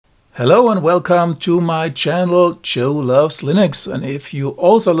Hello and welcome to my channel, Joe Loves Linux. And if you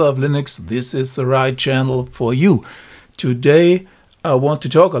also love Linux, this is the right channel for you. Today I want to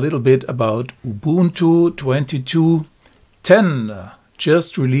talk a little bit about Ubuntu 22.10,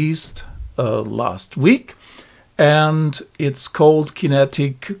 just released last week. And it's called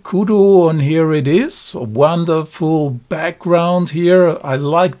Kinetic Kudu, and here it is. A wonderful background here. I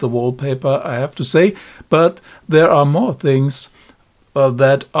like the wallpaper, I have to say, but there are more things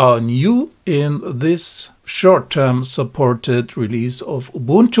that are new in this short-term supported release of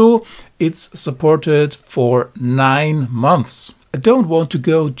Ubuntu. It's supported for 9 months. I don't want to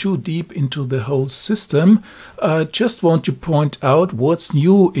go too deep into the whole system. I just want to point out what's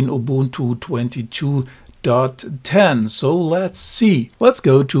new in Ubuntu 22.10. So let's see. Let's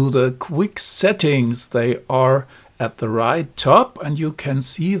go to the quick settings. They are at the right top, and you can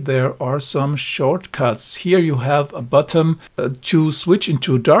see there are some shortcuts. Here you have a button to switch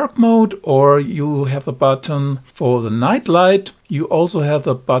into dark mode, or you have a button for the night light. You also have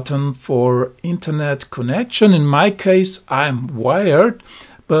a button for internet connection. In my case, I'm wired,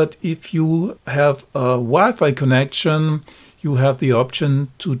 but if you have a Wi-Fi connection, you have the option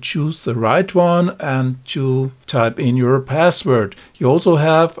to choose the right one and to type in your password. You also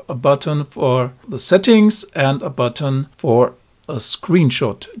have a button for the settings and a button for a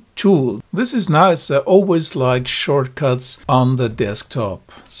screenshot tool. This is nice. I always like shortcuts on the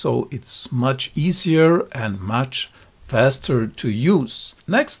desktop, so it's much easier and much faster to use.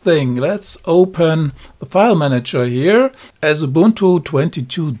 Next thing, let's open the file manager here. As Ubuntu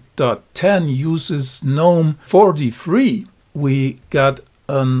 22.10 uses GNOME 43, we got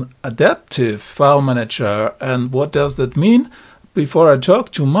an adaptive file manager. And what does that mean? Before I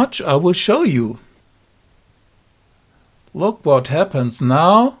talk too much, I will show you. Look what happens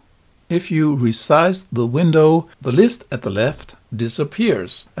now. If you resize the window, the list at the left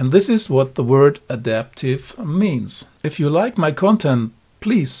disappears. And this is what the word adaptive means. If you like my content,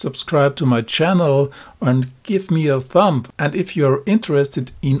 please subscribe to my channel and give me a thumb. And if you're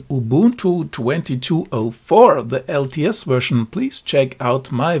interested in Ubuntu 22.04, the LTS version, please check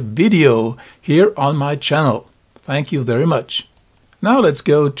out my video here on my channel. Thank you very much. Now let's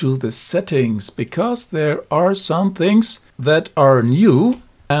go to the settings, because there are some things that are new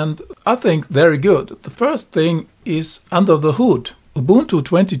and I think very good. The first thing is under the hood. Ubuntu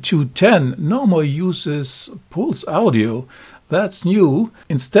 22.10 no more uses Pulseaudio. That's new.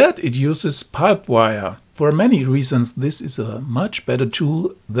 Instead, it uses Pipewire. For many reasons, this is a much better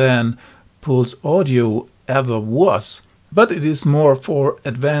tool than Pulseaudio ever was. But it is more for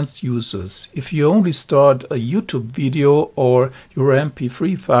advanced users. If you only start a YouTube video or your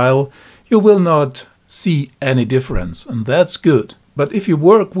MP3 file, you will not see any difference, and that's good. But if you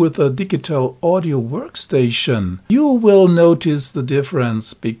work with a digital audio workstation, you will notice the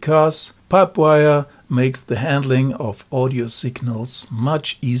difference, because Pipewire makes the handling of audio signals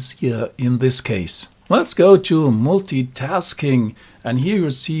much easier in this case. Let's go to multitasking, and here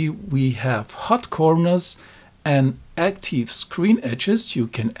you see we have hot corners and active screen edges. You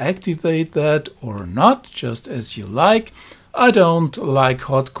can activate that or not, just as you like. I don't like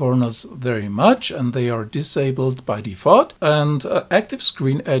hot corners very much, and they are disabled by default, and active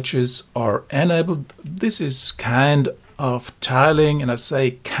screen edges are enabled. This is kind of tiling, and I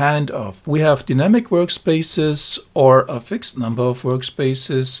say kind of. We have dynamic workspaces or a fixed number of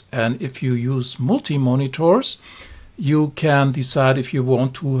workspaces, and if you use multi-monitors, you can decide if you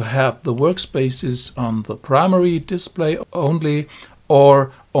want to have the workspaces on the primary display only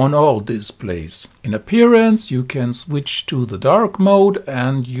or on all displays. In appearance, you can switch to the dark mode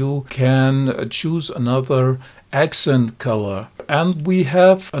and you can choose another accent color. And we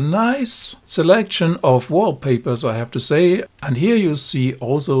have a nice selection of wallpapers, I have to say. And here you see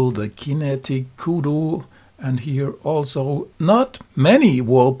also the Kinetic Kudu, and here also not many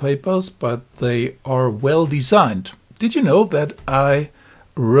wallpapers, but they are well designed. Did you know that I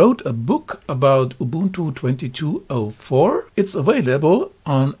wrote a book about Ubuntu 22.04? It's available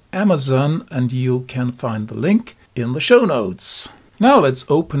on Amazon, and you can find the link in the show notes. Now let's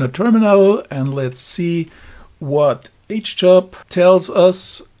open a terminal and let's see what HJOP tells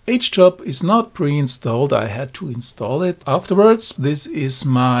us. HJOP is not pre-installed. I had to install it afterwards. This is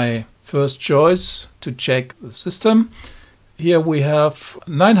my first choice to check the system. Here we have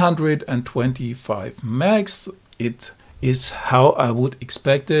 925 megs. It is how I would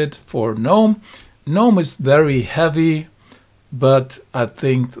expect it for GNOME. GNOME is very heavy, but I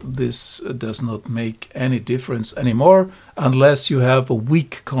think this does not make any difference anymore unless you have a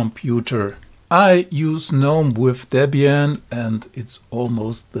weak computer. I use GNOME with Debian and it's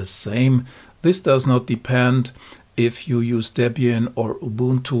almost the same. This does not depend if you use Debian or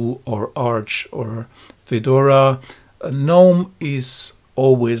Ubuntu or Arch or Fedora. GNOME is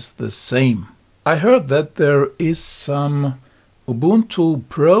always the same. I heard that there is some Ubuntu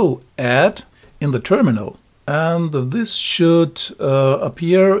Pro Ad in the terminal, and this should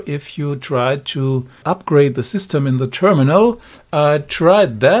appear if you try to upgrade the system in the terminal. I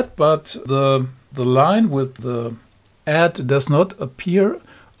tried that, but the line with the ad does not appear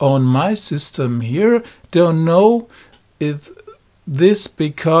on my system here. Don't know if this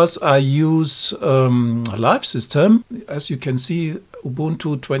because I use a live system. As you can see,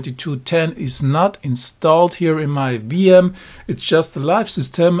 Ubuntu 22.10 is not installed here in my VM. It's just a live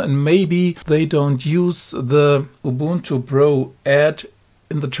system, and maybe they don't use the Ubuntu Pro Ad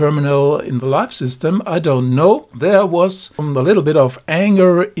in the terminal in the live system. I don't know. There was a little bit of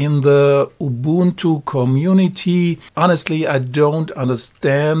anger in the Ubuntu community. Honestly, I don't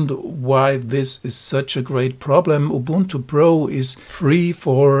understand why this is such a great problem. Ubuntu Pro is free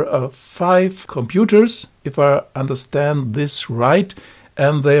for 5 computers, if I understand this right.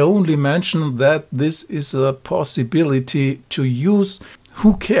 And they only mention that this is a possibility to use.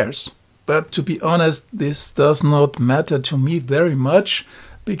 Who cares? But to be honest, this does not matter to me very much,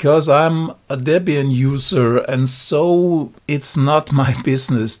 because I'm a Debian user, and so it's not my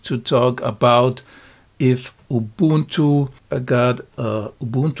business to talk about if Ubuntu got a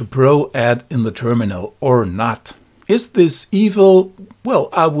Ubuntu Pro Ad in the terminal or not. Is this evil? Well,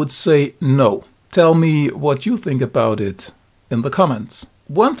 I would say no. Tell me what you think about it in the comments.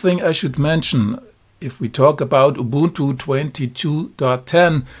 One thing I should mention, if we talk about Ubuntu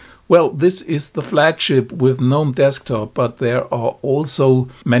 22.10, well, this is the flagship with GNOME Desktop, but there are also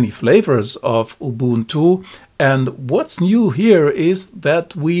many flavors of Ubuntu. And what's new here is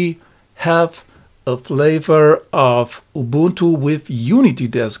that we have a flavor of Ubuntu with Unity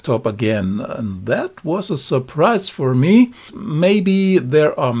Desktop again. And that was a surprise for me. Maybe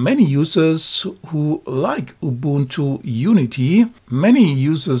there are many users who like Ubuntu Unity. Many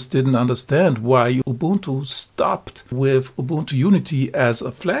users didn't understand why Ubuntu stopped with Ubuntu Unity as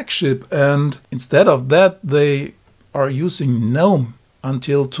a flagship, and instead of that they are using GNOME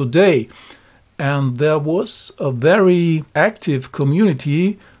until today. And there was a very active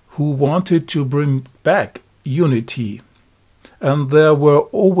community who wanted to bring back Unity. And there were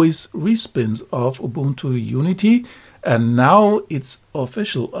always respins of Ubuntu Unity, and now it's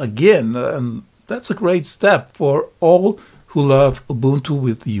official again. And that's a great step for all who love Ubuntu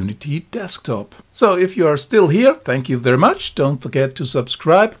with Unity Desktop. So if you are still here, thank you very much. Don't forget to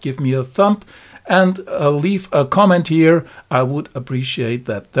subscribe, give me a thumb, and leave a comment here. I would appreciate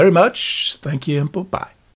that very much. Thank you and bye-bye.